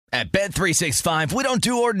At Bet365, we don't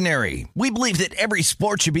do ordinary. We believe that every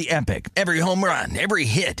sport should be epic. Every home run, every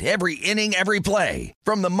hit, every inning, every play.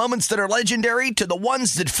 From the moments that are legendary to the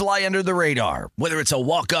ones that fly under the radar. Whether it's a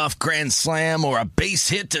walk-off grand slam or a base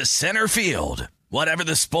hit to center field. Whatever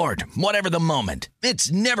the sport, whatever the moment.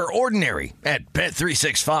 It's never ordinary at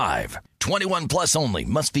Bet365. 21 plus only.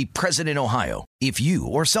 Must be present in Ohio. If you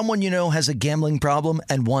or someone you know has a gambling problem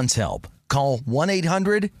and wants help, call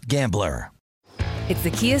 1-800-GAMBLER. It's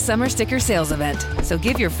the Kia Summer Sticker Sales Event, so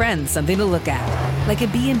give your friends something to look at. Like a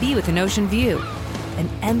B&B with an ocean view, an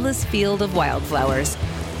endless field of wildflowers,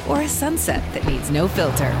 or a sunset that needs no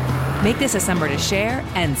filter. Make this a summer to share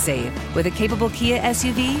and save with a capable Kia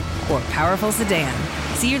SUV or powerful sedan.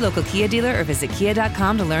 See your local Kia dealer or visit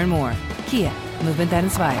kia.com to learn more. Kia, movement that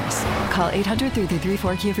inspires. Call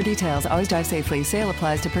 800-3334-KIA for details. Always drive safely. Sale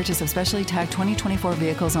applies to purchase of specially tagged 2024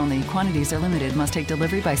 vehicles only. Quantities are limited. Must take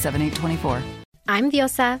delivery by 7/8/24. I'm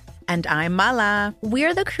Diosa. And I'm Mala.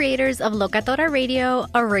 We're the creators of Locatora Radio,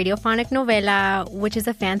 a radiophonic novela, which is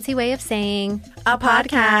a fancy way of saying a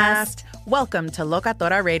podcast. Welcome to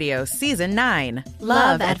Locatora Radio Season 9.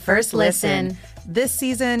 Love at First Listen. This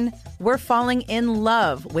season, we're falling in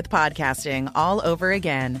love with podcasting all over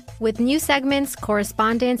again. With new segments,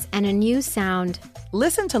 correspondence, and a new sound.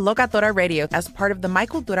 Listen to Locatora Radio as part of the My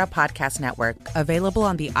Cultura Podcast Network, available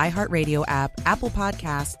on the iHeartRadio app, Apple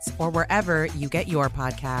Podcasts, or wherever you get your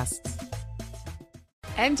podcasts.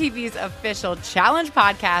 MTV's official Challenge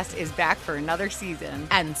podcast is back for another season.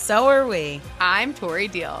 And so are we. I'm Tori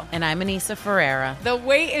Deal. And I'm Anissa Ferreira. The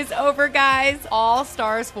wait is over, guys. All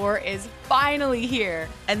Stars 4 is finally here.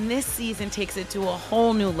 And this season takes it to a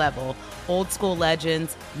whole new level. Old school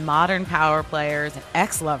legends, modern power players, and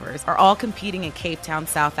ex-lovers are all competing in Cape Town,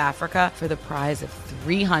 South Africa for the prize of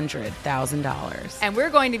 $300,000. And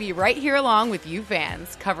we're going to be right here along with you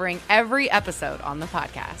fans, covering every episode on the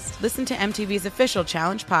podcast. Listen to MTV's official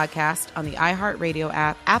Challenge podcast on the iHeartRadio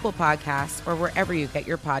app, Apple Podcasts, or wherever you get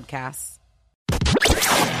your podcasts.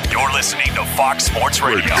 You're listening to Fox Sports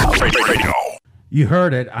Radio. You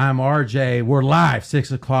heard it. I'm RJ. We're live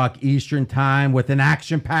 6 o'clock Eastern time with an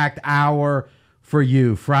action-packed hour for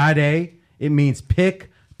you. Friday, it means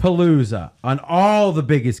Pick Palooza on all the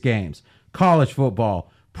biggest games. College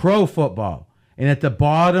football, pro football. And at the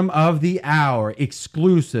bottom of the hour,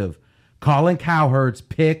 exclusive, Colin Cowherd's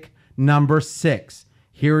pick number 6.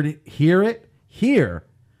 Hear it here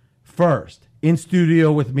first. In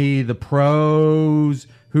studio with me, the pros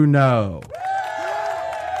who know.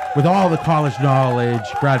 With all the college knowledge,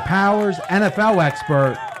 Brad Powers, NFL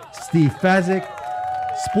expert, Steve Fezzik.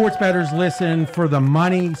 Sports bettors listen for the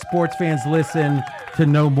money. Sports fans listen to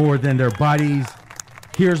know more than their buddies.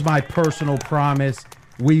 Here's my personal promise.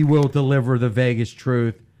 We will deliver the Vegas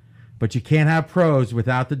truth. But you can't have pros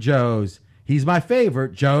without the Joes. He's my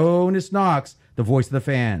favorite, Jonas Knox, the voice of the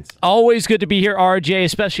fans. Always good to be here, RJ,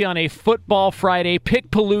 especially on a Football Friday Pick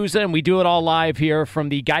Palooza, and we do it all live here from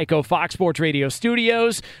the Geico Fox Sports Radio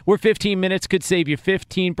studios, where 15 minutes could save you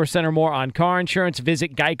 15% or more on car insurance.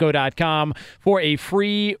 Visit geico.com for a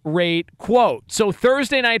free rate quote. So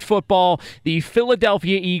Thursday night football, the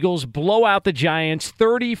Philadelphia Eagles blow out the Giants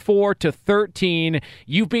 34-13.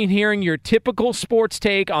 You've been hearing your typical sports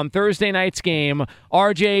take on Thursday night's game.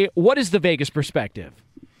 RJ, what is the Vegas perspective?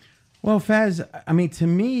 Well, Fez, I mean, to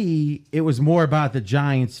me, it was more about the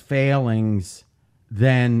Giants' failings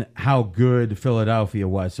than how good Philadelphia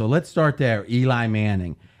was. So let's start there. Eli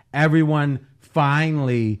Manning. Everyone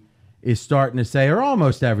finally is starting to say, or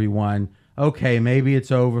almost everyone, okay, maybe it's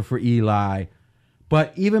over for Eli.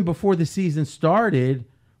 But even before the season started,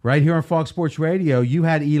 right here on Fox Sports Radio, you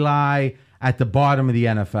had Eli at the bottom of the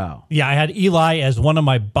NFL. Yeah, I had Eli as one of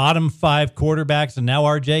my bottom 5 quarterbacks, and now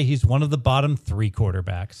RJ, he's one of the bottom 3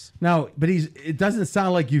 quarterbacks. No, but it doesn't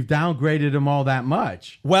sound like you've downgraded him all that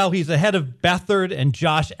much. Well, he's ahead of Beathard and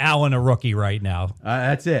Josh Allen, a rookie right now.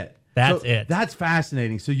 That's it. That's it. That's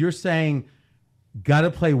fascinating. So you're saying got to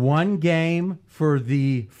play one game for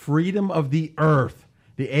the freedom of the earth.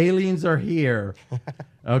 The aliens are here,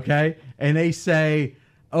 okay? And they say,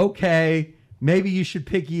 okay, maybe you should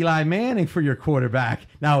pick Eli Manning for your quarterback.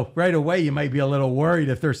 Now, right away, you might be a little worried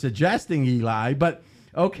if they're suggesting Eli, but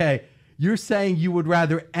okay, you're saying you would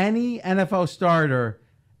rather any NFL starter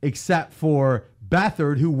except for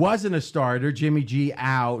Beathard, who wasn't a starter, Jimmy G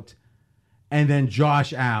out, and then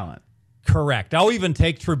Josh Allen. Correct. I'll even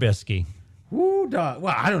take Trubisky. Ooh,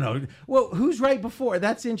 well, I don't know. Well, who's right before?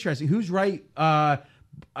 That's interesting. Who's right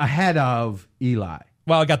ahead of Eli?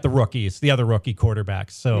 Well, I got the rookies, the other rookie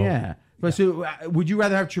quarterbacks. So yeah. But so, would you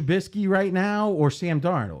rather have Trubisky right now or Sam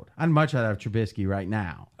Darnold? I'd much rather have Trubisky right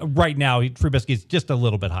now. Right now, Trubisky's just a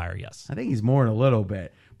little bit higher, yes. I think he's more than a little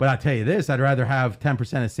bit. But I'll tell you this, I'd rather have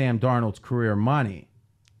 10% of Sam Darnold's career money.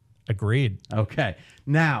 Agreed. Okay.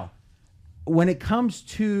 Now, when it comes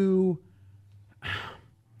to,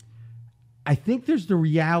 I think there's the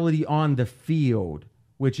reality on the field,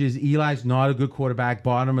 which is Eli's not a good quarterback,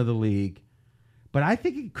 bottom of the league. But I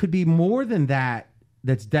think it could be more than that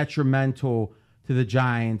that's detrimental to the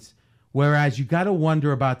Giants, whereas you got to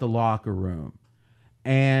wonder about the locker room.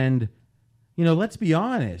 And, let's be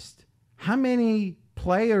honest, how many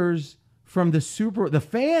players from the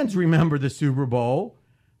fans remember the Super Bowl,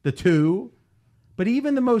 the two, but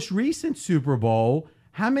even the most recent Super Bowl,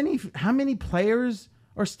 how many players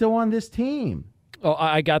are still on this team? Oh,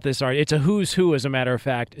 I got this. Sorry. It's a who's who, as a matter of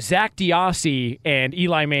fact. Zach DeOssie and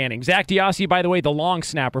Eli Manning. Zach DeOssie, by the way, the long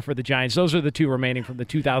snapper for the Giants. Those are the two remaining from the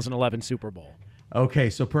 2011 Super Bowl. Okay,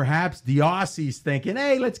 so perhaps DeOssie's thinking,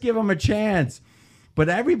 hey, let's give him a chance. But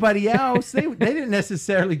everybody else, they didn't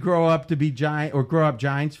necessarily grow up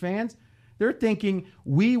Giants fans. They're thinking,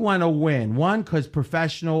 we want to win. One, because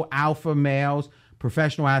professional alpha males,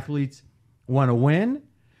 professional athletes want to win.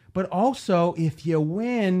 But also, if you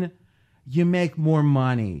win, you make more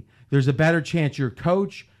money. There's a better chance your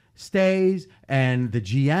coach stays and the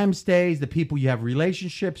GM stays, the people you have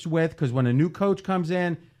relationships with, because when a new coach comes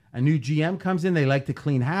in, a new GM comes in, they like to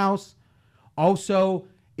clean house. Also,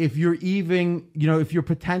 if you're if you're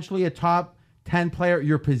potentially a top 10 player at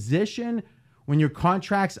your position, when your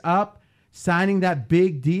contract's up, signing that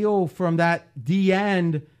big deal from that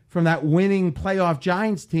D-end, from that winning playoff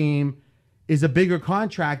Giants team is a bigger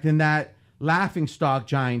contract than that laughingstock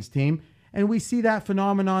Giants team. And we see that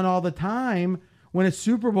phenomenon all the time when a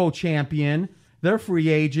Super Bowl champion, they're free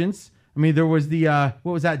agents. I mean, there was the,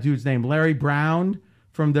 what was that dude's name? Larry Brown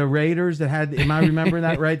from the Raiders that had, am I remembering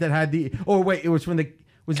that right? That had it was from the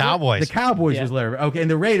Cowboys. The Cowboys was Larry. Okay, and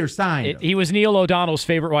the Raiders signed him. He was Neil O'Donnell's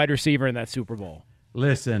favorite wide receiver in that Super Bowl.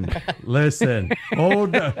 Listen.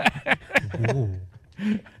 Hold on.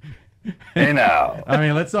 Hey now. I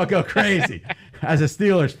mean, let's not go crazy as a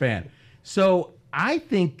Steelers fan. So I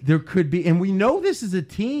think there could be, and we know this is a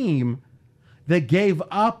team that gave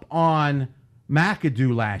up on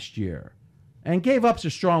McAdoo last year. And gave up's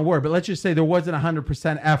a strong word, but let's just say there wasn't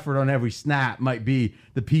 100% effort on every snap, might be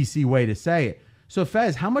the PC way to say it. So,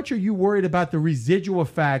 Fez, how much are you worried about the residual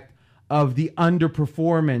effect of the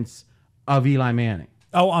underperformance of Eli Manning?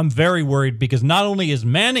 Oh, I'm very worried because not only is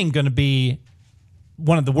Manning going to be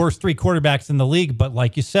one of the worst three quarterbacks in the league, but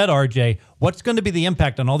like you said, RJ, what's going to be the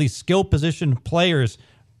impact on all these skill position players,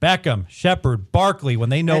 Beckham, Shepard, Barkley, when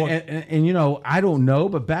they know... And I don't know,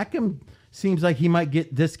 but Beckham seems like he might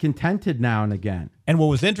get discontented now and again. And what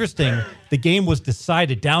was interesting, the game was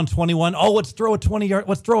decided down 21. Oh, let's throw a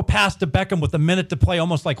pass to Beckham with a minute to play,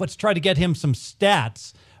 almost like let's try to get him some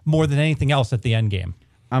stats more than anything else at the end game.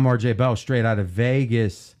 I'm RJ Bell, straight out of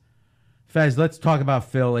Vegas. Fez, let's talk about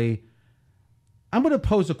Philly. I'm going to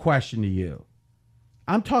pose a question to you.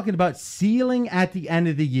 I'm talking about ceiling at the end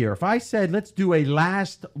of the year. If I said, let's do a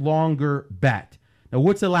last longer bet. Now,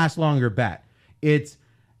 what's a last longer bet? It's,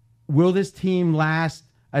 will this team last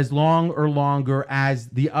as long or longer as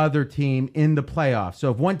the other team in the playoffs?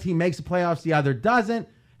 So if one team makes the playoffs, the other doesn't,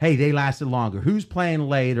 hey, they lasted longer. Who's playing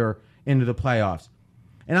later into the playoffs?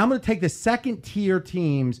 And I'm going to take the second tier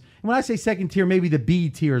teams. And when I say second tier, maybe the B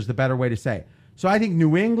tier is the better way to say it. So I think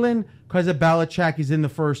New England, because of Belichick, is in the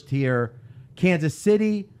first tier. Kansas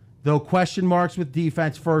City, though question marks with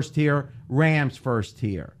defense, first tier. Rams, first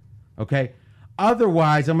tier. Okay?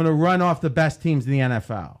 Otherwise, I'm going to run off the best teams in the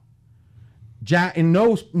NFL. In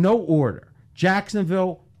no order.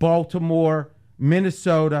 Jacksonville, Baltimore,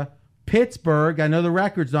 Minnesota, Pittsburgh. I know the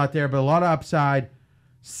record's not there, but a lot of upside.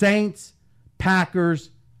 Saints,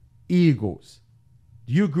 Packers, Eagles.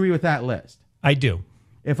 Do you agree with that list? I do.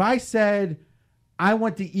 If I said I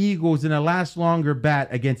want the Eagles in a last longer bet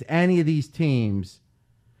against any of these teams,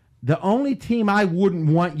 the only team I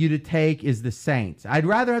wouldn't want you to take is the Saints. I'd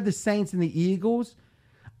rather have the Saints than the Eagles.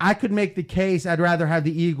 I could make the case I'd rather have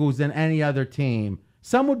the Eagles than any other team.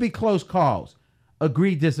 Some would be close calls.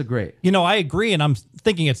 Agree, disagree? I agree, and I'm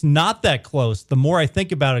thinking it's not that close. The more I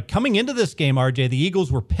think about it, coming into this game, RJ, the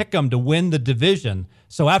Eagles were pick'em to win the division.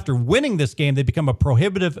 So after winning this game, they become a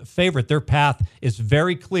prohibitive favorite. Their path is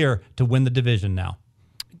very clear to win the division now.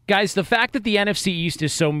 Guys, the fact that the NFC East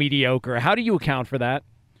is so mediocre, how do you account for that?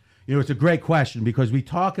 It's a great question because we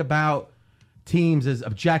talk about teams as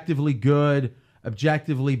objectively good,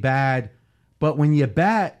 objectively bad, but when you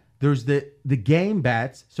bet, there's the game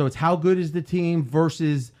bets, so it's how good is the team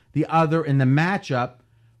versus the other in the matchup.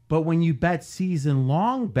 But when you bet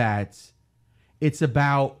season-long bets, it's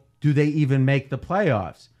about, do they even make the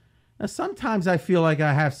playoffs? Now, sometimes I feel like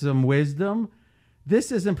I have some wisdom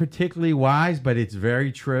this isn't particularly wise, but it's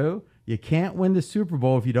very true. You can't win the Super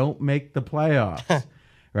Bowl if you don't make the playoffs,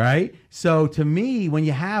 right? So to me, when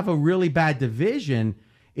you have a really bad division,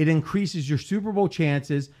 it increases your Super Bowl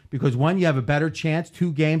chances because, one, you have a better chance,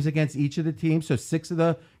 2 games against each of the teams, so 6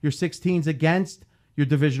 of your 16s against your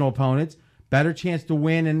divisional opponents, better chance to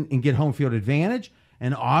win and get home field advantage,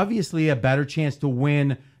 and obviously a better chance to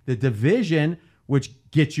win the division, which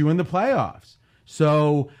gets you in the playoffs.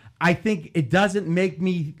 So I think it doesn't make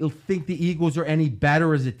me think the Eagles are any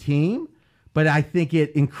better as a team, but I think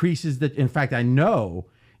it increases in fact, I know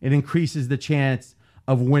it increases the chance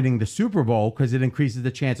of winning the Super Bowl because it increases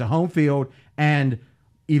the chance of home field and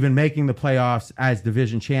even making the playoffs as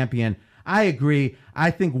division champion. I agree.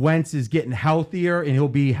 I think Wentz is getting healthier, and he'll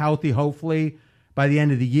be healthy, hopefully, by the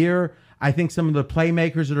end of the year. I think some of the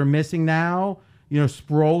playmakers that are missing now,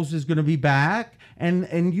 Sproles is going to be back,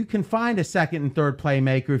 and you can find a second and third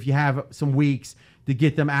playmaker if you have some weeks to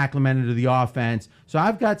get them acclimated to the offense. So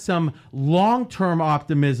I've got some long-term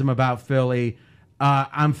optimism about Philly.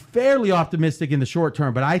 I'm fairly optimistic in the short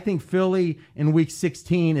term, but I think Philly in Week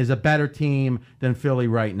 16 is a better team than Philly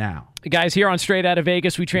right now. Guys, here on Straight Outta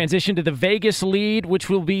Vegas, we transition to the Vegas lead, which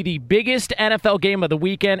will be the biggest NFL game of the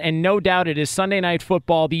weekend, and no doubt it is Sunday Night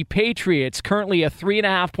Football. The Patriots, currently a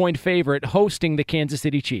 3.5-point favorite, hosting the Kansas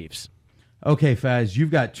City Chiefs. Okay, Faz,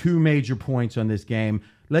 you've got 2 major points on this game.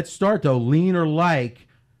 Let's start, though. Lean or like,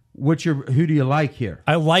 who do you like here?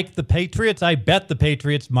 I like the Patriots. I bet the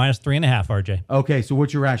Patriots minus 3.5, RJ. Okay, so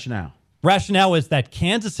what's your rationale? Rationale is that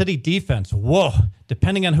Kansas City defense,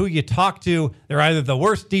 depending on who you talk to, they're either the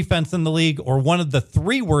worst defense in the league or one of the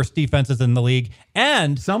 3 worst defenses in the league.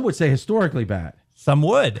 And some would say historically bad. Some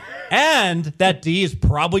would. And that D is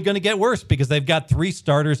probably going to get worse because they've got 3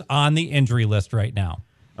 starters on the injury list right now.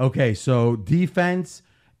 Okay, so defense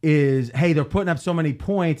is, hey, they're putting up so many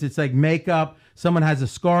points. It's like makeup. Someone has a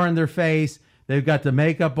scar on their face. They've got the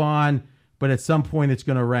makeup on, but at some point it's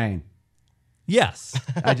going to rain. Yes.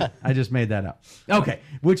 I just made that up. Okay,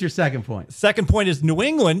 what's your second point? Second point is New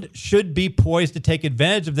England should be poised to take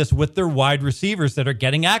advantage of this with their wide receivers that are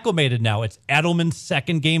getting acclimated now. It's Edelman's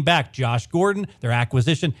second game back. Josh Gordon, their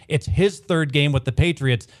acquisition, it's his third game with the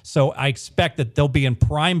Patriots. So I expect that they'll be in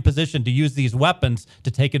prime position to use these weapons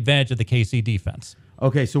to take advantage of the KC defense.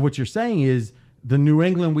 Okay, so what you're saying is the New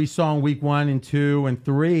England we saw in week 1 and 2 and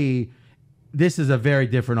 3, this is a very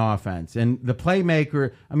different offense. And the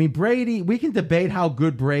playmaker, Brady, we can debate how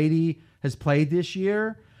good Brady has played this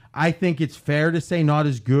year. I think it's fair to say not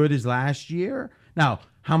as good as last year. Now,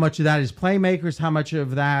 how much of that is playmakers, how much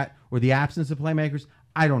of that, or the absence of playmakers,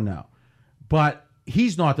 I don't know. But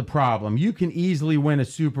he's not the problem. You can easily win a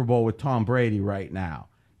Super Bowl with Tom Brady right now.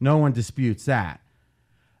 No one disputes that.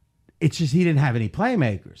 It's just he didn't have any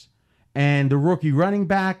playmakers. And the rookie running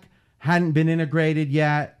back hadn't been integrated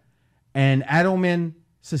yet. And Edelman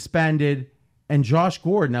suspended. And Josh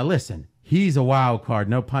Gordon, now listen, he's a wild card,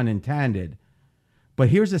 no pun intended. But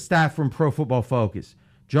here's a stat from Pro Football Focus.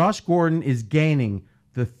 Josh Gordon is gaining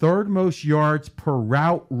the 3rd most yards per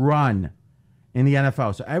route run in the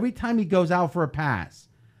NFL. So every time he goes out for a pass,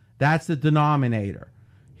 that's the denominator.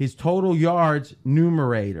 His total yards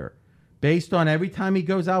numerator. Based on every time he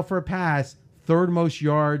goes out for a pass, 3rd most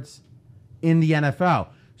yards in the NFL.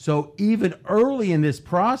 So even early in this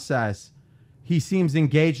process, he seems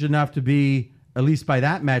engaged enough to be, at least by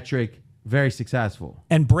that metric, very successful.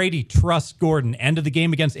 And Brady trusts Gordon. End of the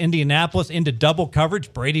game against Indianapolis into double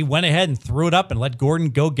coverage. Brady went ahead and threw it up and let Gordon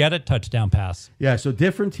go get it. Touchdown pass. Yeah, so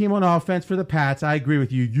different team on offense for the Pats. I agree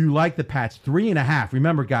with you. You like the Pats. 3.5.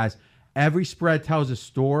 Remember, guys, every spread tells a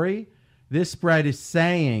story. This spread is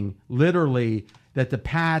saying, literally, that the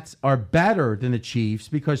Pats are better than the Chiefs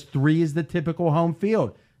because 3 is the typical home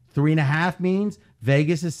field. 3.5 means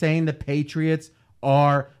Vegas is saying the Patriots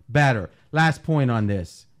are better. Last point on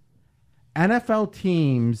this. NFL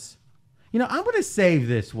teams, I'm going to save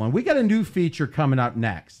this one. We got a new feature coming up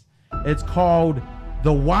next. It's called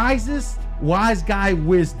The Wisest Wise Guy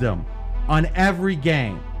Wisdom on every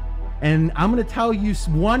game. And I'm going to tell you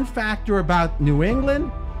one factor about New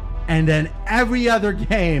England and then every other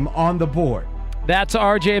game on the board. That's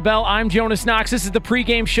RJ Bell. I'm Jonas Knox. This is the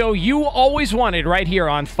pregame show you always wanted right here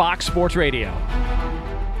on Fox Sports Radio.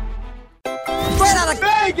 Straight Outta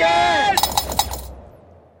Vegas!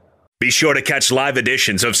 Be sure to catch live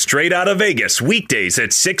editions of Straight Outta Vegas weekdays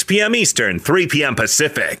at 6 p.m. Eastern, 3 p.m.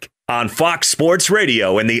 Pacific on Fox Sports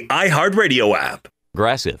Radio and the iHeartRadio app.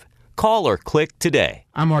 Progressive. Call or click today.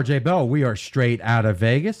 I'm RJ Bell. We are Straight Outta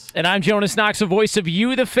Vegas. And I'm Jonas Knox, the voice of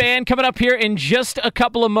you, the fan. Coming up here in just a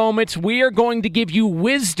couple of moments, we are going to give you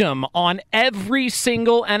wisdom on every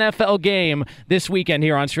single NFL game this weekend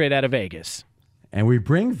here on Straight Outta Vegas. And we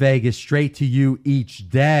bring Vegas straight to you each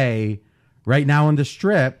day. Right now on the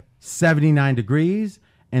Strip, 79 degrees,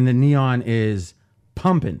 and the neon is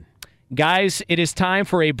pumping. Guys, it is time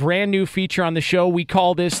for a brand new feature on the show. We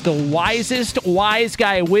call this the Wisest Wise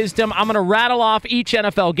Guy Wisdom. I'm going to rattle off each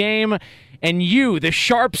NFL game, and you, the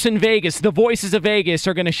sharps in Vegas, the voices of Vegas,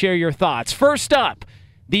 are going to share your thoughts. First up,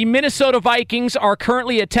 the Minnesota Vikings are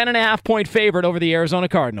currently a 10.5-point favorite over the Arizona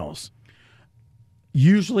Cardinals.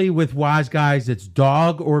 Usually with Wise Guys, it's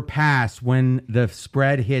dog or pass when the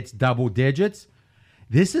spread hits double digits.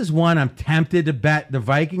 This is one I'm tempted to bet the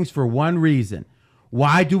Vikings for one reason.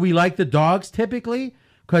 Why do we like the dogs typically?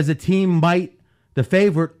 Because the team the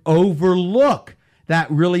favorite, overlook that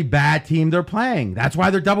really bad team they're playing. That's why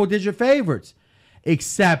they're double-digit favorites.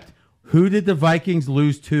 Except, who did the Vikings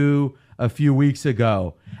lose to a few weeks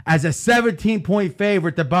ago? As a 17-point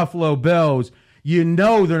favorite, the Buffalo Bills, you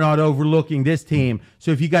know they're not overlooking this team.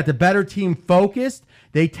 So if you got the better team focused,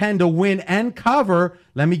 they tend to win and cover.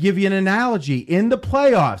 Let me give you an analogy. In the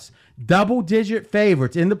playoffs, double-digit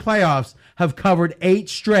favorites in the playoffs have covered 8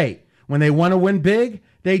 straight. When they want to win big,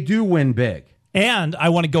 they do win big. And I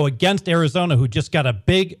want to go against Arizona, who just got a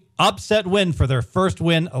big upset win for their first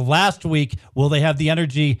win last week. Will they have the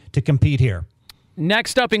energy to compete here?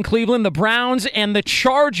 Next up in Cleveland, the Browns and the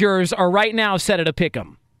Chargers are right now set at a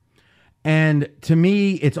pick'em. And to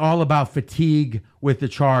me, it's all about fatigue with the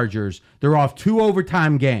Chargers. They're off 2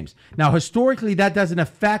 overtime games. Now, historically, that doesn't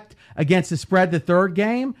affect against the spread the third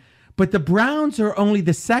game, but the Browns are only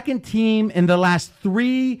the second team in the last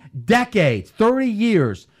 3 decades, 30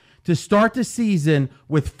 years, to start the season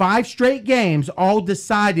with 5 straight games all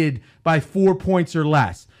decided by 4 points or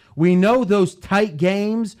less. We know those tight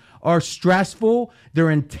games are stressful.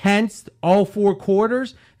 They're intense all 4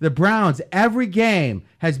 quarters. The Browns, every game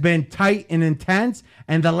has been tight and intense,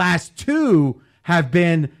 and the last 2 have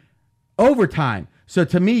been overtime. So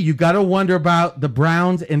to me, you got to wonder about the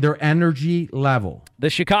Browns and their energy level.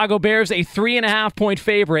 The Chicago Bears, a 3.5-point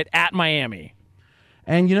favorite at Miami.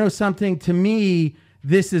 And you know something? To me,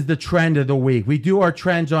 this is the trend of the week. We do our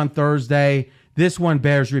trends on Thursday. This one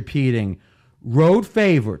bears repeating. Road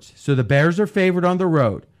favorites. So the Bears are favored on the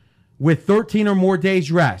road with 13 or more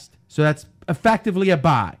days rest. So that's effectively a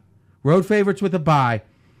bye. Road favorites with a bye.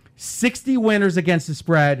 60 winners against the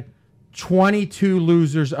spread, 22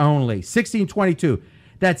 losers only. 16-22.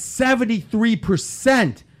 That's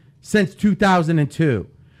 73% since 2002.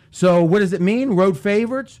 So what does it mean? Road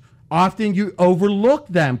favorites, often you overlook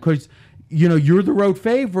them because you're the road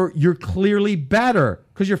favorite. You're clearly better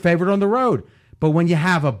because you're favored on the road. But when you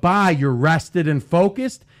have a bye, you're rested and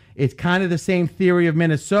focused. It's kind of the same theory of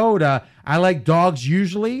Minnesota. I like dogs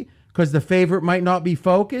usually because the favorite might not be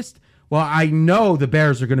focused. Well, I know the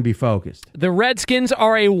Bears are going to be focused. The Redskins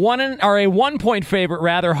are a 1-point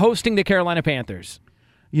favorite, hosting the Carolina Panthers.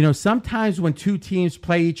 Sometimes when 2 teams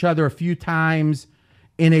play each other a few times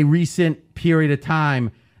in a recent period of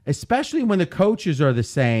time, especially when the coaches are the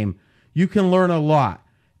same, you can learn a lot.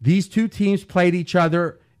 These 2 teams played each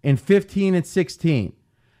other in 15 and 16.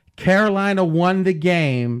 Carolina won the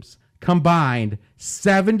games combined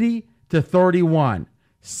 70-31.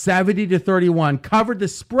 70-31. Covered the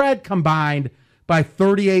spread combined by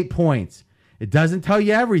 38 points. It doesn't tell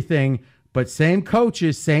you everything, but same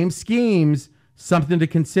coaches, same schemes, something to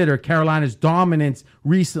consider. Carolina's dominance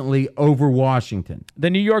recently over Washington.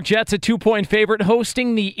 The New York Jets, a 2-point favorite,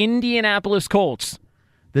 hosting the Indianapolis Colts.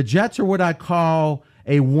 The Jets are what I call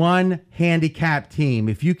a 1 handicap team.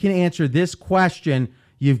 If you can answer this question,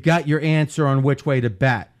 you've got your answer on which way to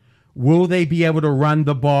bet. Will they be able to run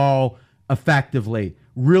the ball effectively?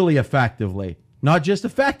 Really effectively. Not just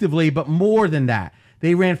effectively, but more than that.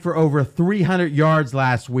 They ran for over 300 yards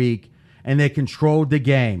last week, and they controlled the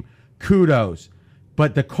game. Kudos.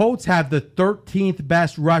 But the Colts have the 13th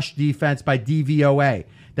best rush defense by DVOA.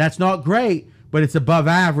 That's not great, but it's above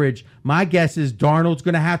average. My guess is Darnold's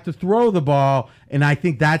going to have to throw the ball, and I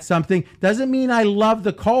think that's something. Doesn't mean I love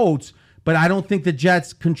the Colts, but I don't think the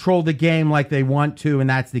Jets control the game like they want to, and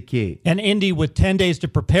that's the key. And Indy with 10 days to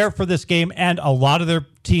prepare for this game, and a lot of their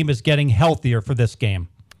team is getting healthier for this game.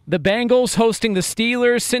 The Bengals hosting the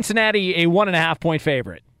Steelers. Cincinnati, a 1.5-point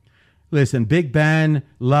favorite. Listen, Big Ben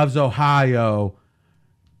loves Ohio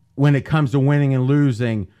when it comes to winning and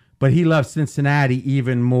losing, but he loves Cincinnati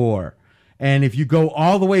even more. And if you go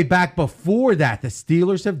all the way back before that, the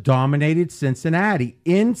Steelers have dominated Cincinnati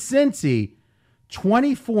in Cincy.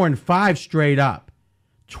 24-5 straight up.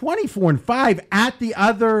 24-5 at the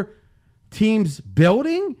other team's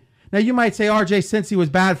building? Now, you might say, RJ, Cincy was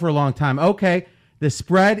bad for a long time. Okay, the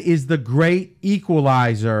spread is the great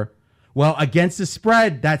equalizer. Well, against the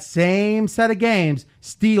spread, that same set of games,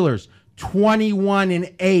 Steelers,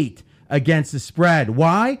 21-8 against the spread.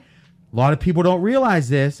 Why? A lot of people don't realize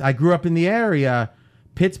this. I grew up in the area.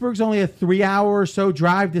 Pittsburgh's only a 3-hour or so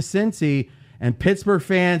drive to Cincy, and Pittsburgh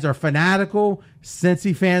fans are fanatical.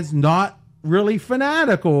 Cincy fans not really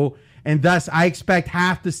fanatical, and thus I expect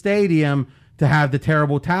half the stadium to have the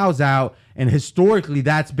terrible towels out. And historically,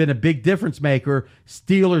 that's been a big difference maker.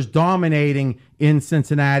 Steelers dominating in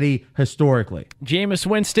Cincinnati historically. Jameis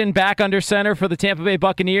Winston back under center for the Tampa Bay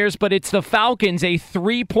Buccaneers, but it's the Falcons, a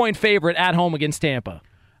 3-point favorite at home against Tampa.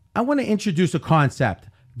 I want to introduce a concept,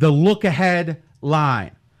 the look-ahead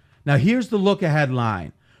line. Now, here's the look-ahead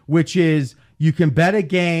line, which is you can bet a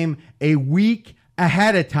game a week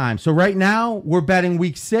ahead of time. So right now, we're betting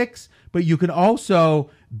week 6, but you can also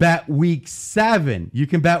bet week 7. You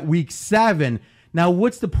can bet week 7. Now,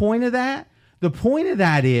 what's the point of that? The point of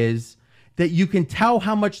that is that you can tell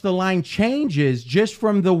how much the line changes just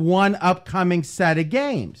from the one upcoming set of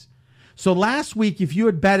games. So last week, if you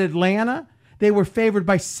had bet Atlanta, they were favored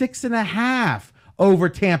by 6.5 over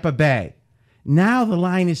Tampa Bay. Now the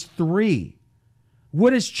line is 3.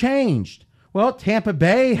 What has changed? Well, Tampa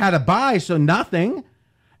Bay had a bye, so nothing.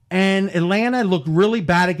 And Atlanta looked really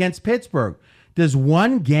bad against Pittsburgh. Does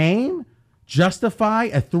one game justify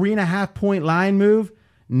a 3.5-point line move?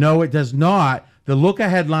 No, it does not. The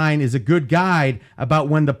look-ahead line is a good guide about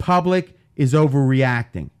when the public is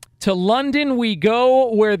overreacting. To London we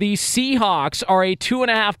go, where the Seahawks are a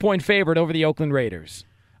 2.5-point favorite over the Oakland Raiders.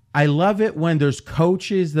 I love it when there's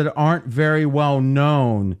coaches that aren't very well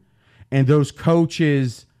known, and those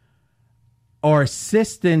coaches are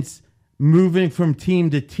assistants moving from team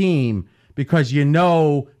to team because they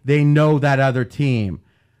know that other team.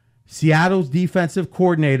 Seattle's defensive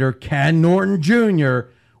coordinator, Ken Norton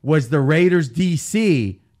Jr., was the Raiders'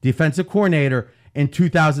 DC, defensive coordinator, in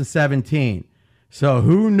 2017. So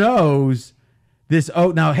who knows this?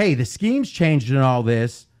 Oh, now, hey, the scheme's changed in all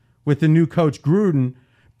this with the new coach Gruden.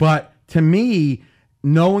 But to me,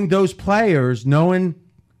 knowing those players, knowing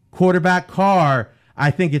quarterback Carr, I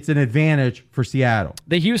think it's an advantage for Seattle.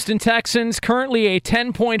 The Houston Texans, currently a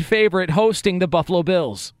 10-point favorite, hosting the Buffalo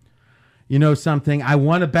Bills. You know something? I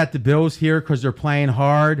want to bet the Bills here because they're playing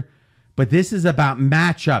hard. But this is about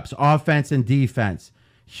matchups, offense and defense.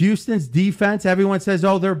 Houston's defense, everyone says,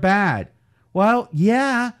 oh, they're bad. Well,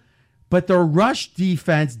 yeah, but their rush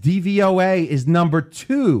defense, DVOA, is number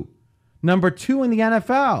 2. Number 2 in the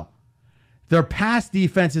NFL. Their pass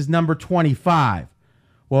defense is number 25.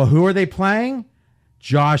 Well, who are they playing?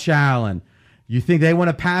 Josh Allen. You think they want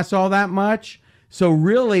to pass all that much? So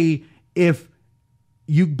really, if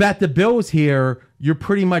you bet the Bills here, you're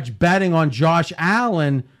pretty much betting on Josh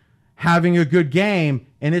Allen having a good game,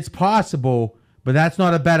 and it's possible, but that's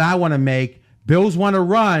not a bet I want to make. Bills want to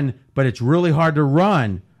run, but it's really hard to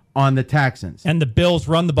run on the Texans. And the Bills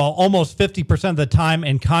run the ball almost 50% of the time,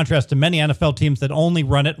 in contrast to many NFL teams that only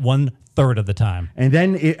run it 1/3 of the time. And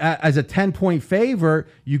then as a 10-point favorite,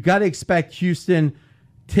 you got to expect Houston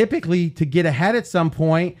typically to get ahead at some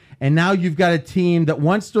point, and now you've got a team that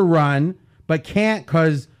wants to run but can't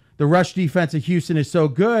because the rush defense of Houston is so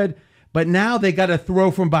good, but now they got to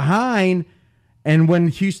throw from behind, and when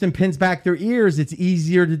Houston pins back their ears, it's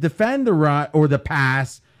easier to defend the run or the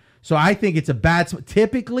pass. So I think it's a bad –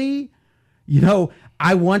 typically,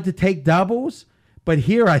 I want to take doubles, but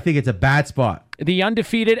here I think it's a bad spot. The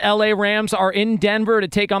undefeated L.A. Rams are in Denver to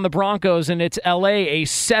take on the Broncos, and it's L.A. a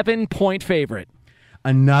 7-point favorite.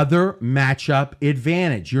 Another matchup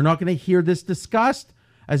advantage. You're not going to hear this discussed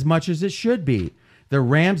as much as it should be. The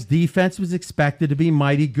Rams' defense was expected to be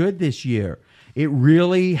mighty good this year. It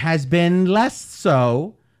really has been less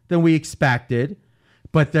so than we expected,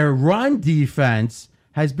 but their run defense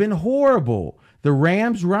has been horrible. The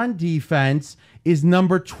Rams' run defense is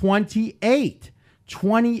number 28.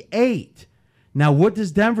 28. Now, what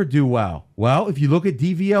does Denver do well? Well, if you look at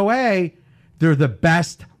DVOA, they're the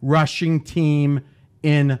best rushing team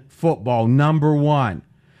in football, number 1.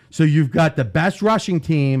 So you've got the best rushing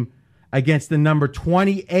team against the number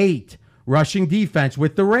 28 rushing defense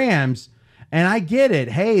with the Rams. And I get it.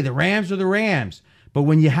 Hey, the Rams are the Rams. But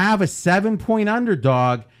when you have a 7-point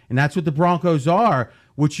underdog, and that's what the Broncos are,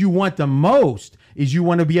 what you want the most is you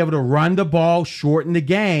want to be able to run the ball, shorten the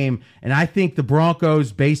game. And I think the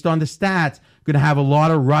Broncos, based on the stats, going to have a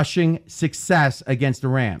lot of rushing success against the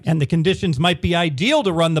Rams. And the conditions might be ideal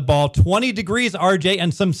to run the ball. 20 degrees, RJ,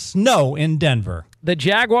 and some snow in Denver. The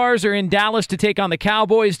Jaguars are in Dallas to take on the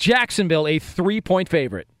Cowboys. Jacksonville, a 3-point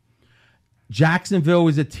favorite. Jacksonville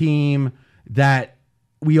is a team that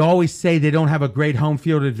we always say they don't have a great home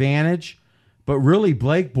field advantage, but really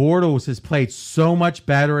Blake Bortles has played so much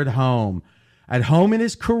better at home. At home in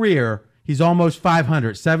his career, He's almost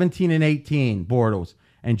 500, 17-18, Bortles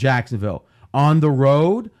and Jacksonville. On the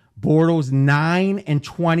road, Bortles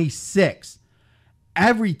 9-26.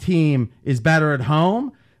 Every team is better at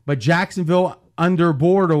home, but Jacksonville under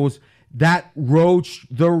Bortles, the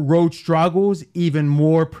road struggles even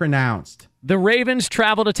more pronounced. The Ravens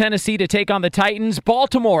travel to Tennessee to take on the Titans.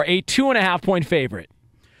 Baltimore, a 2.5-point favorite.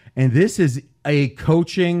 And this is a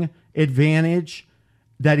coaching advantage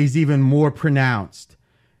that is even more pronounced.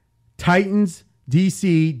 Titans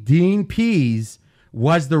DC, Dean Pease,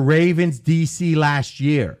 was the Ravens DC last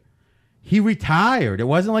year. He retired. It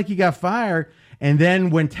wasn't like he got fired. And then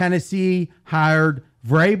when Tennessee hired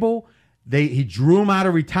Vrabel, he drew him out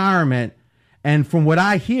of retirement. And from what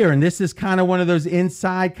I hear, and this is kind of one of those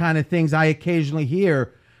inside kind of things I occasionally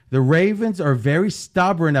hear, the Ravens are very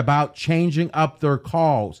stubborn about changing up their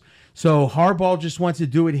calls. So Harbaugh just wants to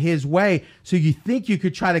do it his way. So you think you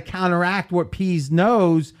could try to counteract what Pease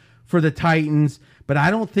knows for the Titans, but I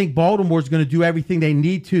don't think Baltimore's going to do everything they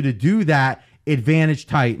need to do that. Advantage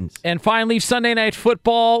Titans. And finally, Sunday Night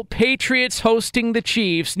Football, Patriots hosting the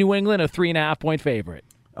Chiefs. New England, a 3.5-point favorite.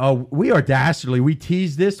 Oh, we are dastardly. We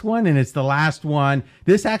teased this one, and it's the last one.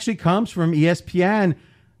 This actually comes from ESPN.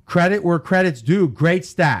 Credit where credit's due. Great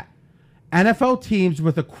stat. NFL teams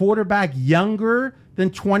with a quarterback younger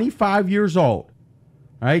than 25 years old,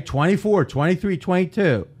 all right, 24, 23,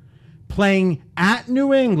 22, playing at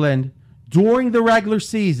New England during the regular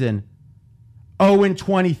season,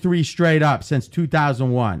 0-23 straight up since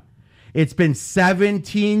 2001. It's been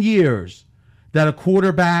 17 years that a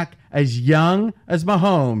quarterback as young as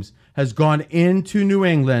Mahomes has gone into New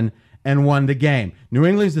England and won the game. New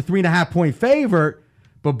England's the 3.5-point favorite,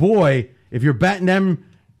 but boy, if you're betting them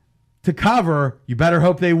to cover, you better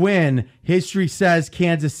hope they win. History says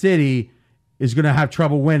Kansas City is going to have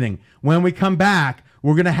trouble winning. When we come back,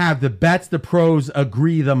 we're going to have the bets the pros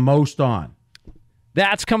agree the most on.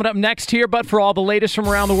 That's coming up next here, but for all the latest from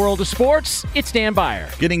around the world of sports, it's Dan Beyer.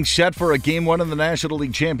 Getting set for a Game 1 in the National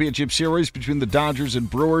League Championship Series between the Dodgers and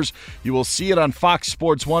Brewers. You will see it on Fox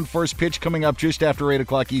Sports 1. First pitch coming up just after 8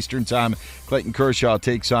 o'clock Eastern Time. Clayton Kershaw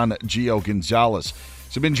takes on Gio Gonzalez.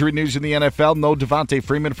 Some injury news in the NFL. No Devontae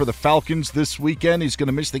Freeman for the Falcons this weekend. He's going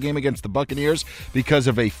to miss the game against the Buccaneers because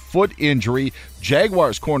of a foot injury.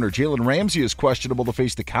 Jaguars corner Jalen Ramsey is questionable to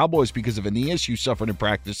face the Cowboys because of a knee issue suffered in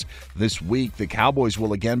practice this week. The Cowboys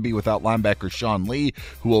will again be without linebacker Sean Lee,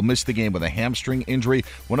 who will miss the game with a hamstring injury.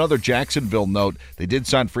 One other Jacksonville note, they did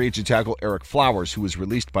sign free agent tackle Eric Flowers, who was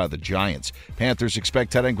released by the Giants. Panthers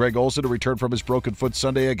expect tight end Greg Olsen to return from his broken foot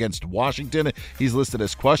Sunday against Washington. He's listed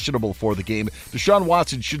as questionable for the game. Deshaun Watson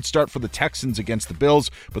should start for the Texans against the Bills,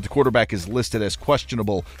 but the quarterback is listed as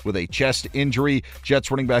questionable with a chest injury. Jets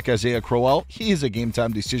running back Isaiah Crowell, he is a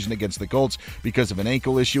game-time decision against the Colts because of an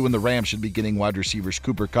ankle issue, and the Rams should be getting wide receivers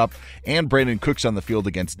Cooper Kupp and Brandon Cooks on the field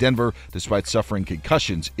against Denver, despite suffering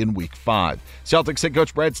concussions in Week 5. Celtics head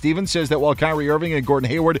coach Brad Stevens says that while Kyrie Irving and Gordon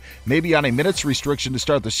Hayward may be on a minutes restriction to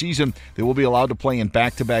start the season, they will be allowed to play in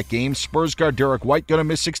back-to-back games. Spurs guard Derek White going to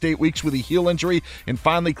miss 6 to 8 weeks with a heel injury. And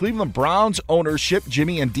finally, Cleveland Browns ownership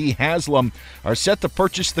Jimmy and Dee Haslam are set to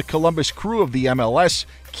purchase the Columbus Crew of the MLS,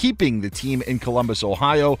 keeping the team in Columbus,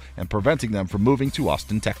 Ohio, and preventing them from moving to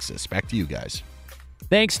Austin, Texas. Back to you guys.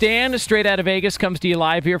 Thanks, Dan. Straight out of Vegas comes to you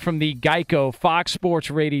live here from the Geico Fox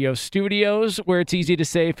Sports Radio studios, where it's easy to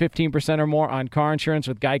save 15% or more on car insurance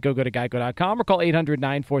with Geico. Go to geico.com or call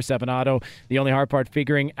 800-947-AUTO. The only hard part,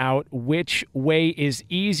 figuring out which way is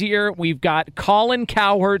easier. We've got Colin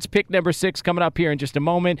Cowherd's pick number 6 coming up here in just a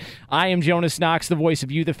moment. I am Jonas Knox, the voice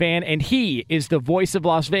of You, the fan, and he is the voice of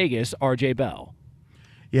Las Vegas, RJ Bell.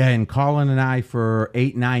 Yeah, and Colin and I for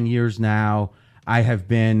 8-9 years now, I have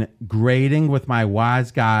been grading with my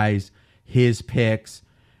wise guys his picks.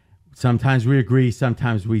 Sometimes we agree,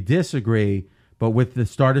 sometimes we disagree. But with the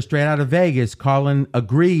starter straight out of Vegas, Colin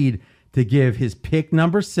agreed to give his pick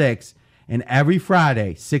number 6. And every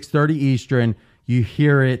Friday, 6:30 Eastern, you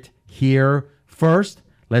hear it here first.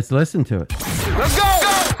 Let's listen to it. Let's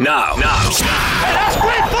go! Now. Hey, that's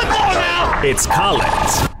great football now! It's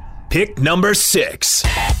Colin's pick number 6.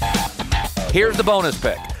 Here's the bonus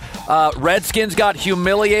pick. Redskins got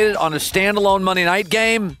humiliated on a standalone Monday night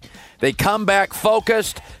game. They come back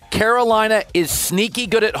focused. Carolina is sneaky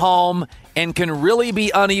good at home and can really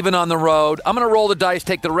be uneven on the road. I'm going to roll the dice,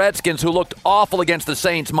 take the Redskins, who looked awful against the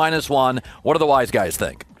Saints, -1. What do the wise guys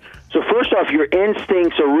think? So first off, your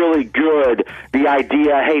instincts are really good. The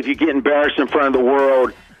idea, hey, if you get embarrassed in front of the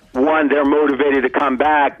world, 1, they're motivated to come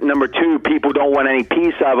back. Number 2, people don't want any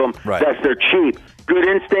piece of them. Right. That's their cheap. Good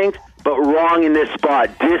instinct, but wrong in this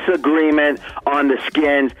spot. Disagreement on the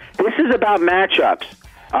Skins. This is about matchups,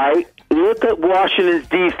 all right? Look at Washington's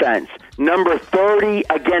defense. number 30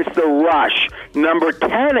 against the rush, number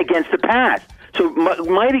 10 against the pass. So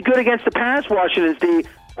mighty good against the pass, Washington State,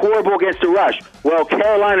 horrible against the rush. Well,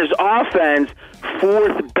 Carolina's offense,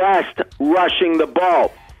 4th best rushing the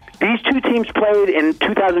ball. These two teams played in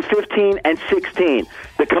 2015 and 16.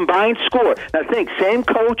 The combined score, now think, same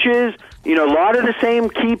coaches, a lot of the same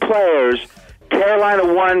key players.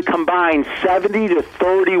 Carolina won combined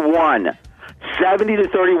 70-31.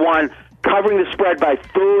 70-31, covering the spread by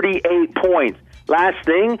 38 points. Last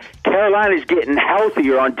thing, Carolina's getting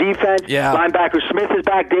healthier on defense. Yeah. Linebacker Smith is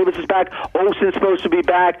back. Davis is back. Olsen's supposed to be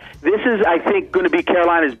back. This is, I think, going to be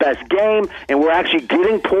Carolina's best game, and we're actually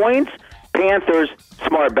getting points. Panthers,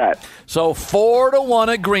 smart bet. So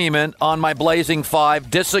 4-1 agreement on my Blazing 5,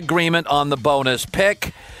 disagreement on the bonus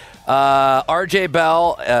pick. RJ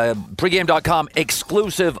Bell, pregame.com,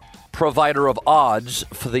 exclusive provider of odds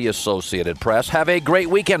for the Associated Press. Have a great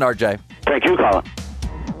weekend, RJ. Thank you, Colin.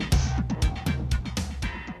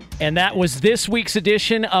 And that was this week's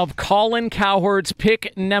edition of Colin Cowherd's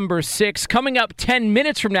Pick Number 6. Coming up 10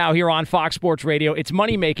 minutes from now here on Fox Sports Radio, it's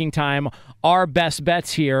money-making time, our best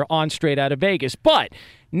bets here on Straight Outta Vegas. But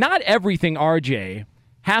not everything, RJ,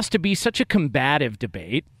 has to be such a combative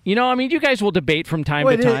debate. You guys will debate from time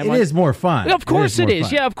to time. It is more fun. Of course it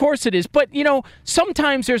is. Yeah, of course it is. But,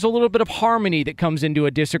 sometimes there's a little bit of harmony that comes into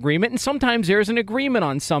a disagreement, and sometimes there's an agreement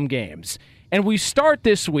on some games. And we start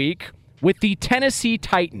this week with the Tennessee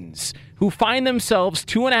Titans, who find themselves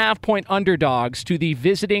 2.5-point underdogs to the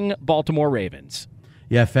visiting Baltimore Ravens.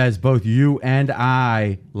 Yeah, Fez, both you and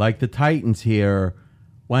I like the Titans here.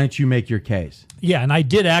 Why don't you make your case? Yeah, and I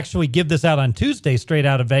did actually give this out on Tuesday, Straight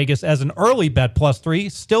Outta Vegas, as an early bet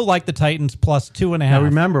 +3. Still like the Titans +2.5. Now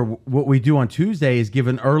remember, what we do on Tuesday is give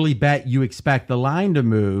an early bet. You expect the line to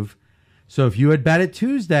move. So if you had bet it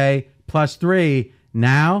Tuesday +3,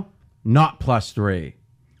 now not +3.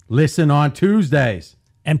 Listen on Tuesdays.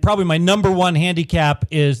 And probably my number one handicap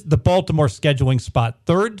is the Baltimore scheduling spot.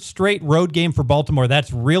 3rd straight road game for Baltimore.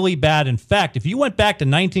 That's really bad. In fact, if you went back to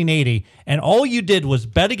 1980 and all you did was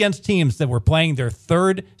bet against teams that were playing their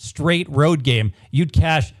 3rd straight road game, you'd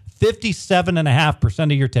cash 57.5%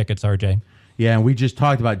 of your tickets, RJ. Yeah, and we just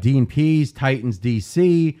talked about Dean Pease, Titans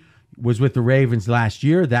DC, was with the Ravens last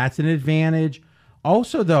year. That's an advantage.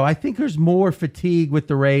 Also, though, I think there's more fatigue with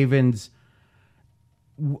the Ravens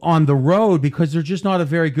on the road because they're just not a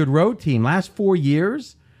very good road team. Last 4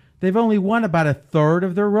 years, they've only won about 1/3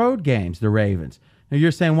 of their road games, the Ravens. Now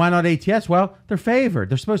you're saying, why not ATS? Well, they're favored.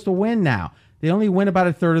 They're supposed to win now. They only win about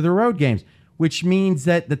 1/3 of their road games, which means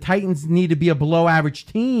that the Titans need to be a below-average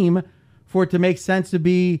team for it to make sense to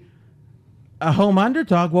be a home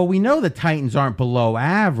underdog. Well, we know the Titans aren't below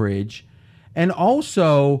average. And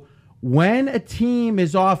also, when a team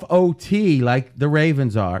is off OT, like the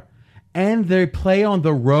Ravens are, and they play on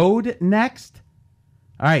the road next.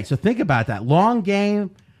 All right, so think about that. Long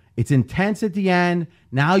game. It's intense at the end.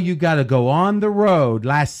 Now you got to go on the road.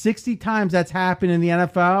 Last 60 times that's happened in the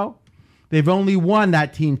NFL, they've only won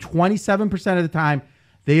that team 27% of the time.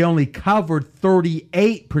 They only covered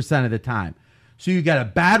 38% of the time. So you got a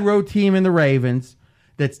bad road team in the Ravens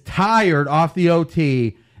that's tired off the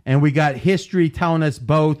OT, and we got history telling us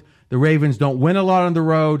both the Ravens don't win a lot on the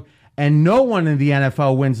road, and no one in the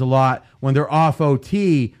NFL wins a lot when they're off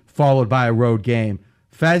OT followed by a road game.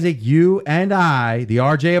 Fezzik, you and I, the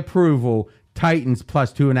RJ approval, Titans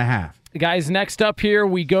 +2.5. Guys, next up here,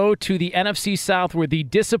 we go to the NFC South, where the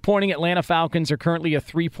disappointing Atlanta Falcons are currently a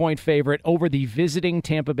 3-point favorite over the visiting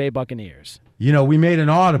Tampa Bay Buccaneers. We made an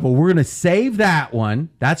audible. We're going to save that one.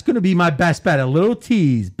 That's going to be my best bet. A little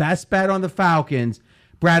tease. Best bet on the Falcons.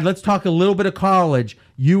 Brad, let's talk a little bit of college.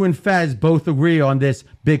 You and Fez both agree on this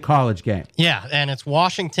big college game. Yeah, and it's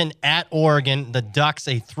Washington at Oregon. The Ducks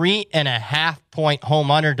a 3.5-point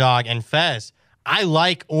home underdog. And Fez, I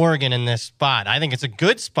like Oregon in this spot. I think it's a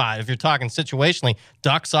good spot if you're talking situationally.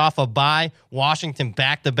 Ducks off a bye, Washington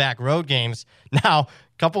back-to-back road games. Now,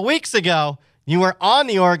 a couple weeks ago, you were on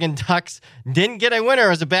the Oregon Ducks, didn't get a winner. It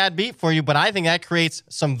was a bad beat for you, but I think that creates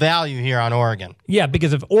some value here on Oregon. Yeah,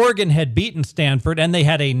 because if Oregon had beaten Stanford and they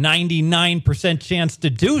had a 99% chance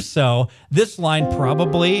to do so, this line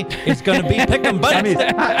probably is going to be pick 'em. But I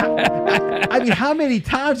mean, how many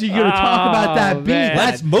times are you going to talk about that beat?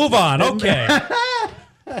 Let's move on. Okay.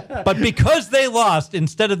 But because they lost,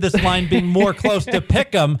 instead of this line being more close to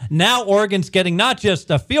pick 'em, now Oregon's getting not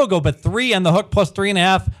just a field goal, but 3 and the hook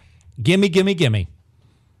 +3.5. Gimme.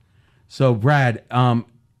 So, Brad,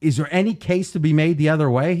 is there any case to be made the other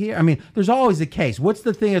way here? I mean, there's always a case. What's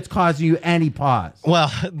the thing that's causing you any pause?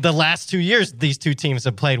 Well, the last 2 years these two teams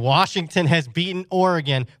have played, Washington has beaten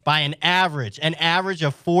Oregon by an average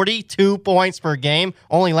of 42 points per game,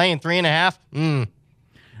 only laying 3.5.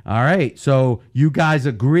 All right, so you guys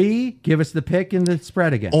agree? Give us the pick and the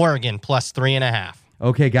spread again. Oregon plus 3.5.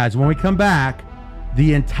 Okay, guys, when we come back,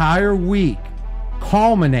 the entire week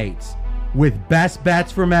culminates with best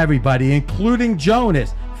bets from everybody, including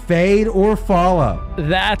Jonas. Fade or follow.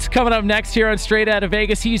 That's coming up next here on Straight Out of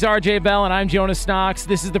Vegas. He's RJ Bell, and I'm Jonas Knox.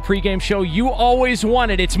 This is the pregame show you always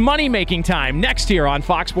wanted. It's money-making time next here on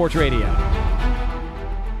Fox Sports Radio.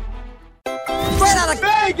 Straight Out of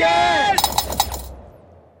Vegas!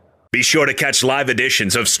 Be sure to catch live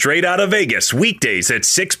editions of Straight Out of Vegas weekdays at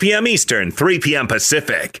 6 p.m. Eastern, 3 p.m.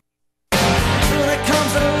 Pacific. When it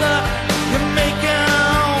comes to luck, you make your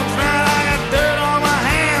own. I got dirt on my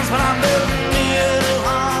hands, but I'm building me a new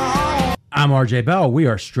home. I'm RJ Bell. We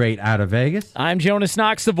are Straight Out of Vegas. I'm Jonas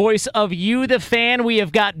Knox, the voice of You, the fan. We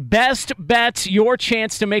have got best bets, your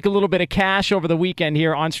chance to make a little bit of cash over the weekend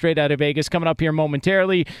here on Straight Out of Vegas. Coming up here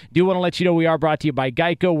momentarily. Do want to let you know we are brought to you by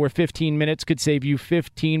Geico, where 15 minutes could save you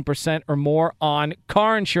 15% or more on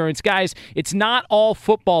car insurance. Guys, it's not all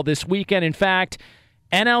football this weekend. In fact,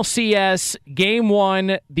 NLCS Game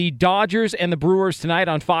 1, the Dodgers and the Brewers tonight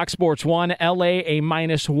on Fox Sports 1. LA a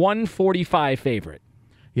minus 145 favorite.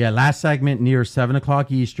 Yeah, last segment near 7 o'clock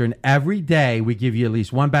Eastern. Every day we give you at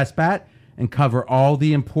least one best bet and cover all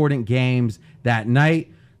the important games that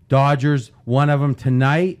night. Dodgers, one of them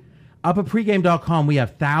tonight. Up at pregame.com, we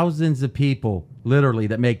have thousands of people, literally,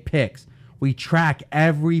 that make picks. We track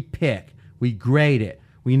every pick. We grade it.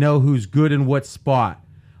 We know who's good in what spot.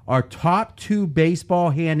 Our top 2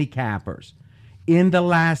 baseball handicappers in the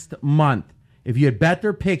last month, if you had bet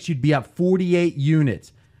their picks, you'd be up 48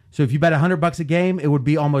 units. So if you bet $100 a game, it would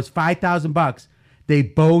be almost $5,000. They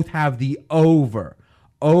both have the over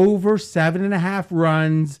 7.5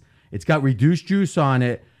 runs. It's got reduced juice on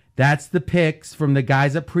it. That's the picks from the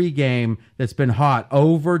guys at pregame that's been hot.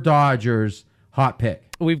 Over Dodgers, hot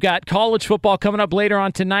pick. We've got college football coming up later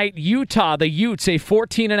on tonight. Utah, the Utes, a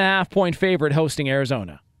 14.5-point favorite hosting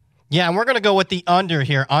Arizona. Yeah, and we're going to go with the under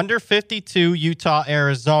here. Under 52, Utah,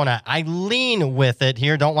 Arizona. I lean with it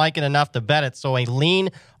here. Don't like it enough to bet it. So a lean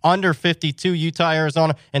under 52, Utah,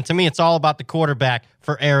 Arizona. And to me, it's all about the quarterback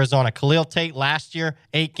for Arizona. Khalil Tate last year,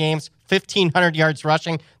 8 games, 1,500 yards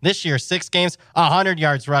rushing. This year, 6 games, 100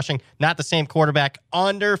 yards rushing. Not the same quarterback.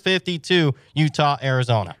 Under 52, Utah,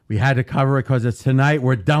 Arizona. We had to cover it because it's tonight.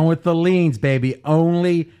 We're done with the leans, baby.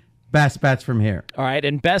 Only best bets from here. All right,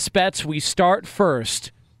 and best bets, we start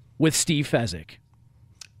first with Steve Fezzik.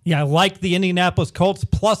 Yeah, I like the Indianapolis Colts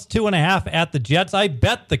plus 2.5 at the Jets. I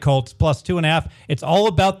bet the Colts plus 2.5. It's all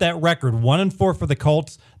about that record, 1-4 for the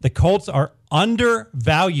Colts. The Colts are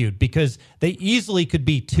undervalued because they easily could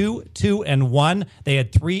be 2-1. They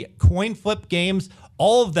had 3 coin flip games.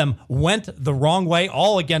 All of them went the wrong way,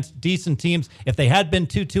 all against decent teams. If they had been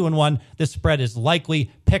 2-1, this spread is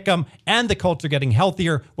likely pick 'em, and the Colts are getting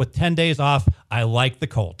healthier with 10 days off. I like the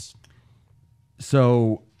Colts.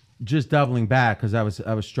 So just doubling back because I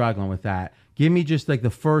was struggling with that. Give me just like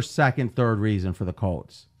the first, second, third reason for the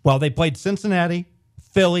Colts. Well, they played Cincinnati,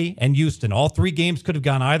 Philly, and Houston. All 3 games could have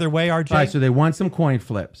gone either way, RJ. All right, so they won some coin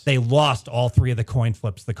flips. They lost all 3 of the coin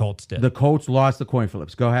flips, the Colts did. The Colts lost the coin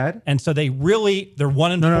flips. Go ahead. And so they're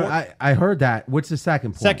 1-4. No, I heard that. What's the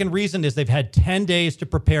second point? Second reason is they've had 10 days to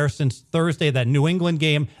prepare since Thursday, that New England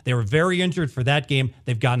game. They were very injured for that game.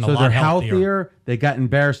 They've gotten a lot healthier. So they're healthier. They got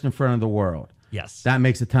embarrassed in front of the world. Yes. That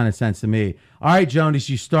makes a ton of sense to me. All right, Jonas,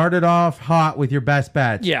 you started off hot with your best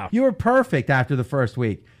bets. Yeah. You were perfect after the first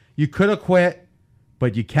week. You could have quit,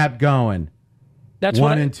 but you kept going. That's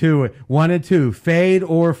 1 and 2. 1 and 2. Fade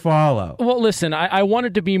or follow. Well, listen, I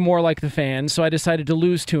wanted to be more like the fans, so I decided to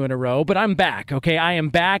lose 2 in a row, but I'm back, okay? I am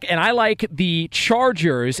back, and I like the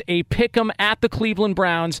Chargers, a pick 'em at the Cleveland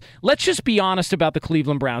Browns. Let's just be honest about the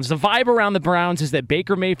Cleveland Browns. The vibe around the Browns is that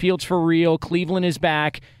Baker Mayfield's for real, Cleveland is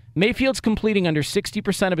back. Mayfield's completing under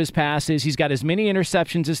 60% of his passes. He's got as many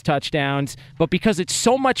interceptions as touchdowns. But because it's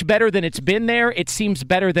so much better than it's been there, it seems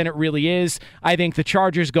better than it really is. I think the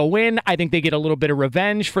Chargers go in. I think they get a little bit of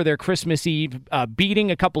revenge for their Christmas Eve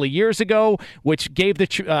beating a couple of years ago, which gave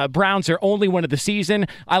the Browns their only win of the season.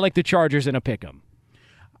 I like the Chargers in a pick'em.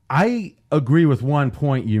 I agree with one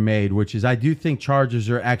point you made, which is I do think Chargers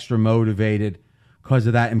are extra motivated because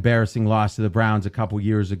of that embarrassing loss to the Browns a couple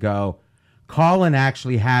years ago. Colin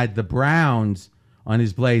actually had the Browns on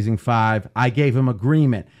his Blazing 5. I gave him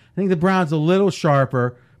agreement. I think the Browns a little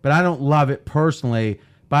sharper, but I don't love it personally.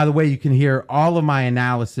 By the way, you can hear all of my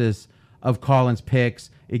analysis of Colin's picks.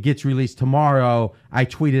 It gets released tomorrow. I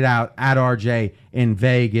tweeted out at RJ in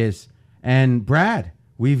Vegas. And Brad,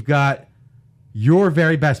 we've got your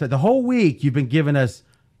very best bet. The whole week you've been giving us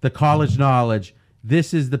the college knowledge.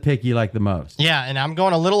 This is the pick you like the most. Yeah, and I'm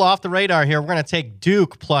going a little off the radar here. We're going to take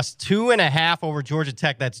Duke plus 2.5 over Georgia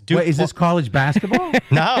Tech. That's Duke. Wait, is this college basketball?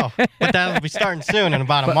 No, but that'll be starting soon in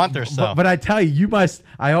about a month or so. But I tell you,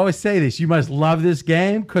 I always say this, you must love this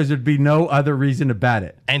game because there'd be no other reason to bet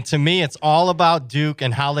it. And to me, it's all about Duke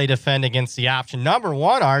and how they defend against the option. Number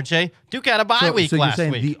one, RJ, Duke had a bye week last you're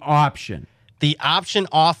saying week. The option. The option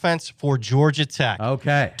offense for Georgia Tech.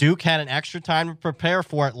 Okay. Duke had an extra time to prepare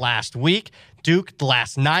for it last week. Duke, the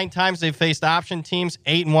last 9 times they've faced option teams,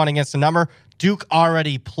 8-1 against the number. Duke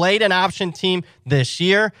already played an option team this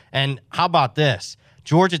year. And how about this?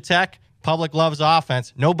 Georgia Tech, public loves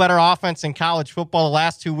offense. No better offense in college football the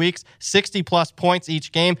last 2 weeks. 60-plus points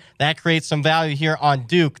each game. That creates some value here on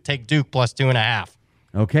Duke. Take Duke plus 2.5.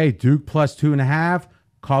 Okay, Duke plus 2.5.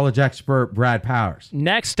 College expert Brad Powers.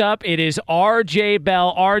 Next up, it is RJ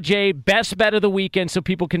Bell. RJ, best bet of the weekend so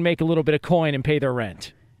people can make a little bit of coin and pay their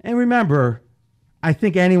rent. And remember, I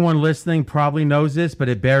think anyone listening probably knows this, but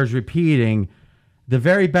it bears repeating. The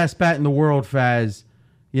very best bet in the world, Fez,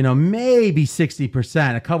 maybe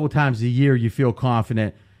 60%. A couple times a year you feel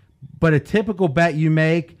confident. But a typical bet you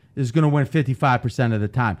make is going to win 55% of the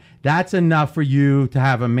time. That's enough for you to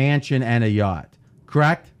have a mansion and a yacht.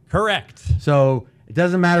 Correct? Correct. So it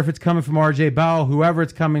doesn't matter if it's coming from RJ Bell, whoever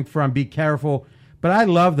it's coming from, be careful. But I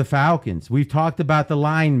love the Falcons. We've talked about the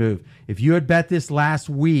line move. If you had bet this last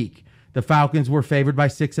week, the Falcons were favored by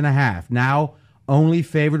 6.5. Now only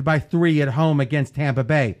favored by 3 at home against Tampa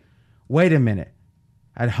Bay. Wait a minute.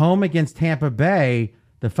 At home against Tampa Bay,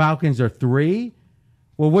 the Falcons are 3?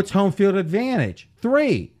 Well, what's home field advantage?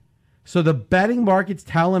 3. So the betting market's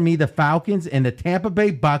telling me the Falcons and the Tampa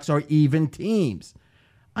Bay Bucks are even teams.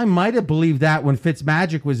 I might have believed that when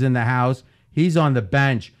Fitzmagic was in the house. He's on the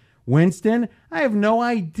bench. Winston, I have no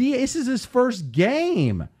idea. This is his first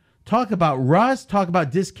game. Talk about rust. Talk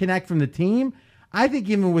about disconnect from the team. I think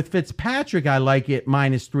even with Fitzpatrick, I like it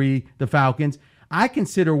 -3, the Falcons. I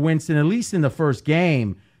consider Winston, at least in the first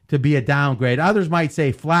game, to be a downgrade. Others might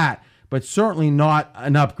say flat, but certainly not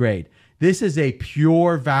an upgrade. This is a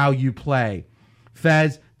pure value play.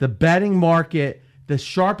 Fez, the betting market, the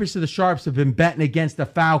sharpest of the sharps have been betting against the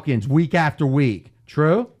Falcons week after week.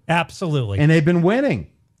 True? Absolutely. And they've been winning.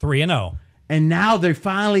 3-0. And now they're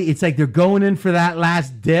finally, it's like they're going in for that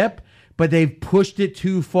last dip, but they've pushed it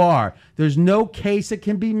too far. There's no case that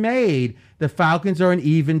can be made the Falcons are an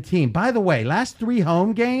even team. By the way, last 3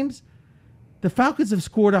 home games, the Falcons have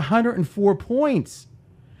scored 104 points.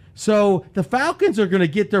 So the Falcons are going to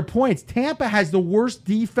get their points. Tampa has the worst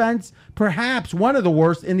defense, perhaps one of the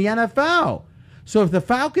worst in the NFL. So if the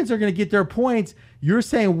Falcons are going to get their points, you're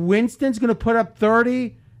saying Winston's going to put up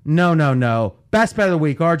 30? No. Best bet of the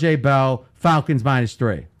week, RJ Bell, Falcons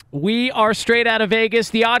 -3. We are straight out of Vegas.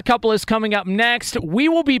 The Odd Couple is coming up next. We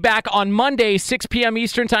will be back on Monday, 6 p.m.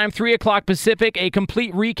 Eastern Time, 3 o'clock Pacific. A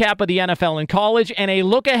complete recap of the NFL and college and a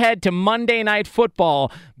look ahead to Monday Night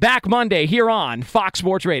Football. Back Monday here on Fox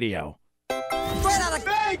Sports Radio. Straight out of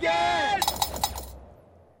Vegas!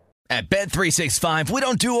 At Bet365, we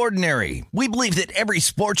don't do ordinary. We believe that every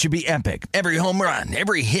sport should be epic. Every home run,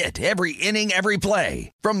 every hit, every inning, every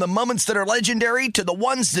play. From the moments that are legendary to the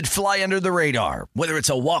ones that fly under the radar. Whether it's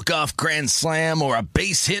a walk-off grand slam or a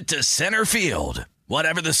base hit to center field.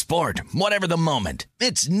 Whatever the sport, whatever the moment.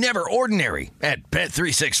 It's never ordinary at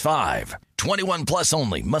Bet365. 21 plus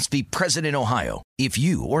only. Must be present in Ohio. If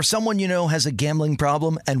you or someone you know has a gambling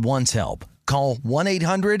problem and wants help, call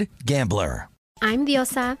 1-800-GAMBLER. I'm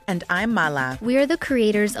Diosa. And I'm Mala. We are the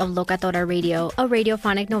creators of Locatora Radio, a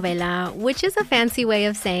radiophonic novela, which is a fancy way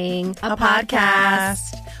of saying a podcast.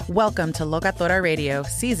 Welcome to Locatora Radio,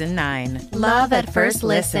 Season 9. Love at first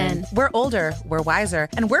listen. We're older, we're wiser,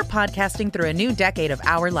 and we're podcasting through a new decade of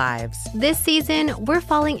our lives. This season, we're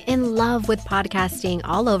falling in love with podcasting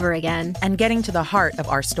all over again. And getting to the heart of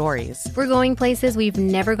our stories. We're going places we've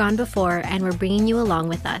never gone before, and we're bringing you along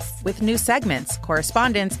with us. With new segments,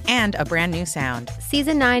 correspondence, and a brand new sound.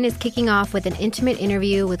 Season 9 is kicking off with an intimate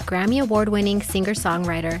interview with Grammy Award-winning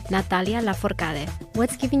singer-songwriter Natalia Lafourcade.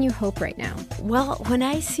 What's giving you hope right now? Well, when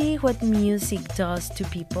I see what music does to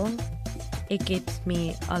people, it gives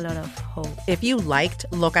me a lot of hope. If you liked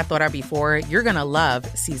Locatora before, you're going to love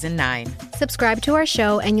Season 9. Subscribe to our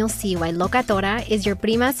show and you'll see why Locatora is your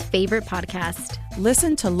prima's favorite podcast.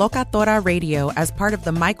 Listen to Locatora Radio as part of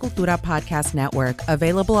the My Cultura Podcast Network,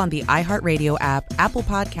 available on the iHeartRadio app, Apple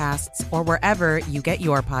Podcasts, or wherever you get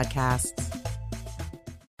your podcasts.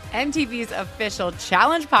 MTV's official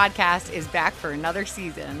Challenge podcast is back for another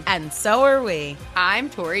season. And so are we. I'm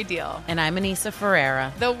Tori Deal. And I'm Anissa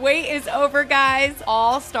Ferreira. The wait is over, guys.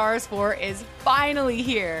 All Stars 4 is finally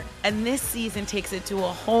here. And this season takes it to a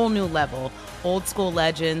whole new level. Old school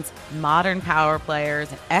legends, modern power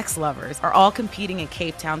players, and ex-lovers are all competing in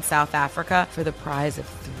Cape Town, South Africa for the prize of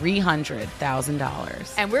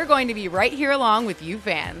 $300,000. And we're going to be right here along with you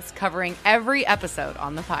fans, covering every episode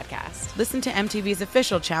on the podcast. Listen to MTV's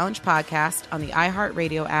official Challenge podcast on the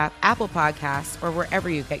iHeartRadio app, Apple Podcasts, or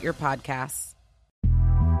wherever you get your podcasts.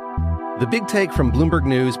 The Big Take from Bloomberg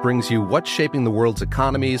News brings you what's shaping the world's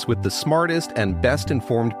economies with the smartest and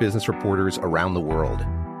best-informed business reporters around the world.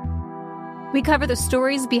 We cover the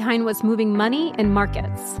stories behind what's moving money and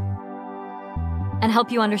markets, and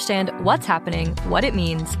help you understand what's happening, what it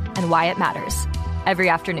means, and why it matters every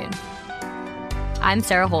afternoon. I'm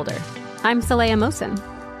Sarah Holder. I'm Saleha Mohsin.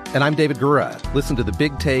 And I'm David Gura. Listen to The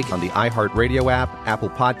Big Take on the iHeartRadio app, Apple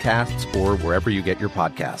Podcasts, or wherever you get your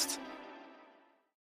podcasts.